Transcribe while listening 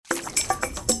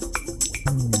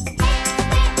Yoga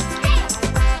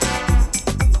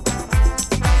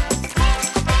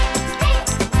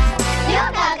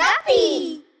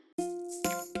Guppy!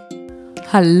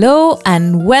 Hello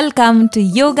and welcome to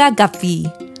Yoga Guppy.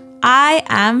 I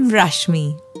am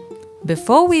Rashmi.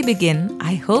 Before we begin,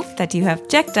 I hope that you have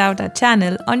checked out our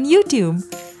channel on YouTube.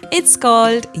 It's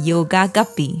called Yoga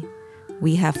Guppy.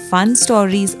 We have fun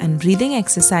stories and breathing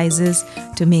exercises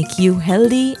to make you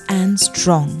healthy and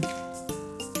strong.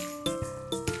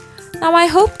 Now I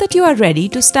hope that you are ready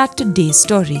to start today's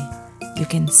story. You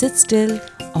can sit still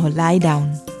or lie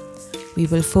down. We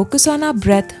will focus on our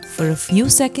breath for a few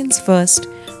seconds first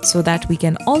so that we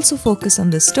can also focus on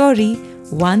the story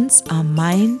once our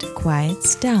mind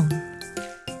quiets down.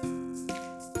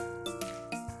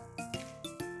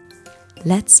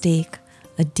 Let's take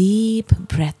a deep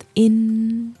breath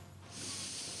in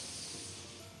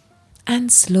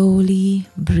and slowly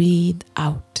breathe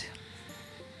out.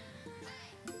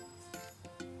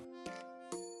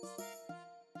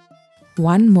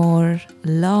 One more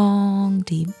long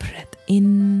deep breath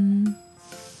in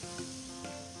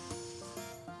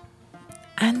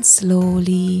and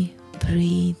slowly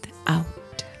breathe out.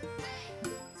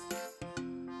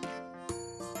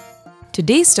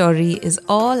 Today's story is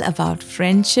all about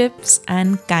friendships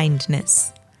and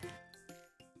kindness.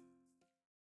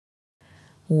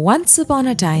 Once upon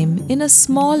a time, in a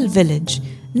small village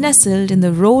nestled in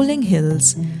the rolling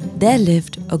hills, there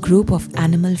lived a group of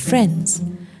animal friends.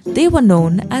 They were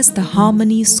known as the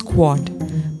Harmony Squad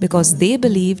because they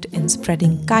believed in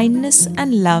spreading kindness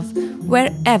and love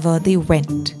wherever they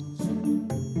went.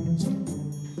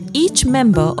 Each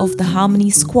member of the Harmony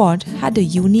Squad had a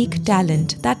unique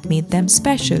talent that made them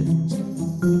special.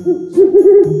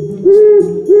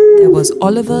 There was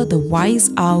Oliver the wise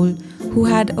owl who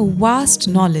had a vast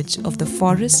knowledge of the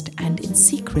forest and its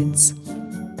secrets.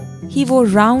 He wore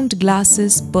round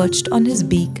glasses perched on his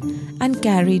beak and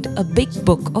carried a big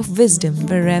book of wisdom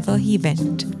wherever he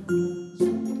went.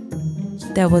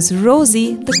 There was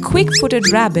Rosie, the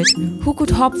quick-footed rabbit who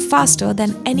could hop faster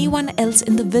than anyone else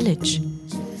in the village.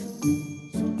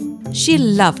 She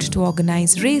loved to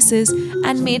organize races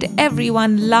and made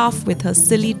everyone laugh with her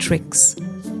silly tricks.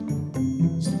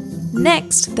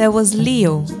 Next, there was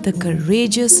Leo, the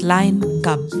courageous lion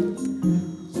cub,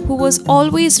 who was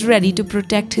always ready to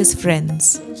protect his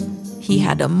friends. He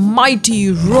had a mighty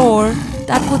roar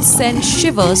that would send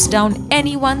shivers down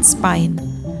anyone's spine,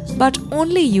 but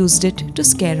only used it to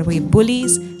scare away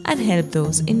bullies and help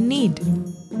those in need.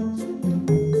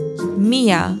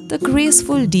 Mia, the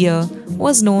graceful deer,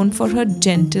 was known for her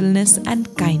gentleness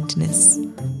and kindness.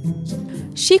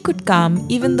 She could calm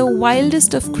even the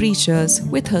wildest of creatures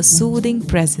with her soothing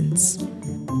presence.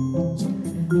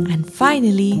 And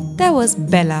finally, there was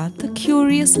Bella, the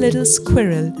curious little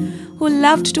squirrel who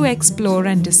loved to explore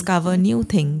and discover new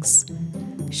things.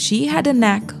 She had a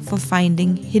knack for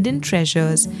finding hidden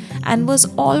treasures and was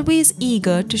always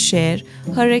eager to share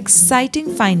her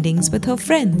exciting findings with her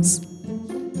friends.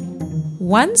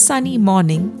 One sunny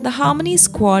morning, the Harmony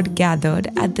Squad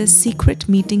gathered at their secret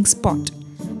meeting spot.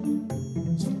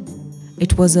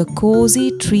 It was a cozy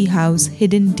treehouse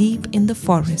hidden deep in the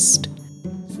forest.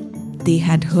 They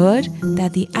had heard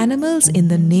that the animals in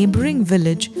the neighboring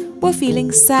village were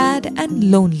feeling sad and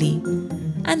lonely,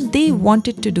 and they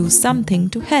wanted to do something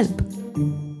to help.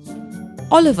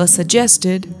 Oliver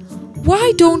suggested,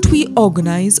 "Why don't we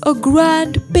organize a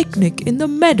grand picnic in the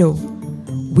meadow?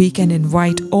 We can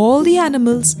invite all the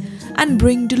animals and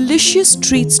bring delicious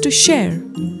treats to share.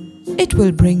 It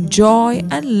will bring joy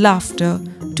and laughter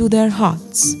to their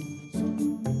hearts."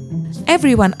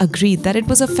 Everyone agreed that it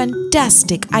was a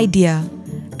fantastic idea,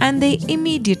 and they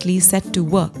immediately set to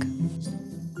work.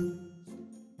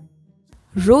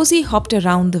 Rosie hopped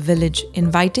around the village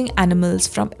inviting animals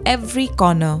from every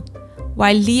corner,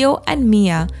 while Leo and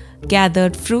Mia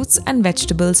gathered fruits and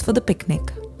vegetables for the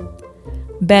picnic.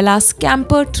 Bella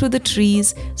scampered through the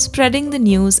trees, spreading the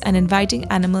news and inviting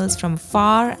animals from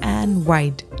far and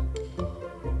wide.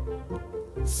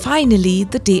 Finally,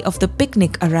 the day of the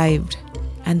picnic arrived,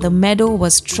 and the meadow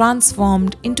was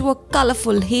transformed into a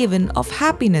colorful haven of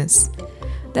happiness.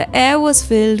 The air was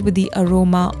filled with the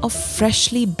aroma of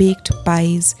freshly baked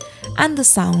pies and the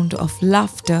sound of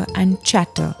laughter and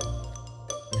chatter.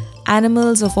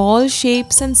 Animals of all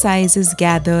shapes and sizes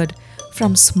gathered,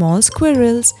 from small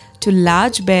squirrels to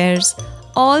large bears,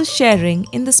 all sharing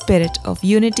in the spirit of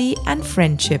unity and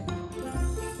friendship.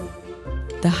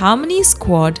 The Harmony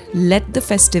Squad led the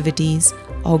festivities,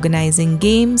 organizing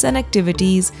games and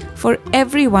activities for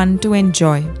everyone to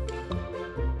enjoy.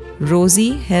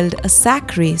 Rosie held a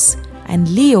sack race and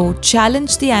Leo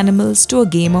challenged the animals to a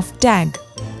game of tag.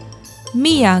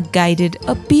 Mia guided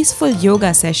a peaceful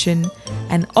yoga session,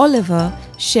 and Oliver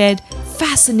shared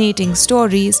fascinating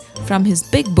stories from his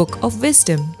big book of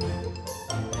wisdom.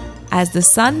 As the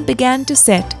sun began to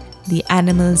set, the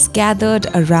animals gathered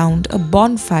around a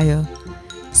bonfire,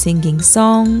 singing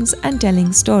songs and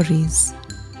telling stories.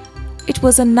 It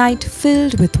was a night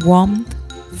filled with warmth,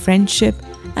 friendship,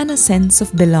 and a sense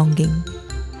of belonging.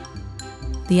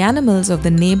 The animals of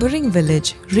the neighboring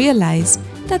village realized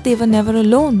that they were never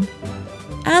alone,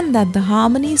 and that the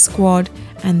Harmony Squad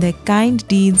and their kind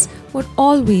deeds would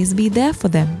always be there for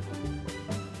them.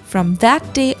 From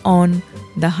that day on,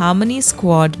 the Harmony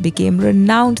Squad became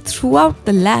renowned throughout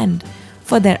the land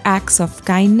for their acts of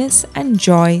kindness and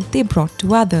joy they brought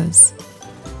to others.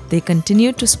 They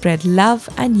continued to spread love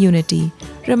and unity,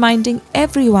 reminding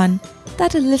everyone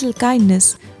that a little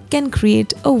kindness can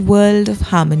create a world of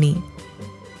harmony.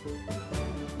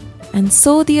 And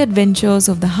so the adventures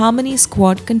of the Harmony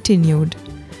Squad continued,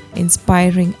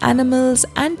 inspiring animals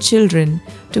and children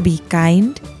to be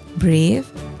kind, brave,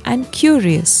 and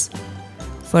curious.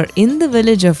 For in the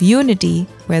village of Unity,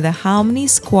 where the Harmony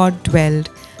Squad dwelled,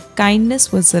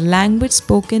 kindness was the language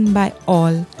spoken by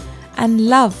all, and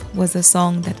love was a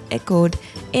song that echoed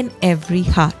in every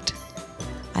heart.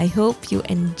 I hope you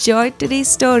enjoyed today's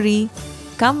story.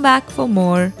 Come back for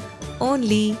more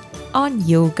only on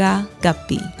Yoga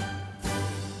Guppy.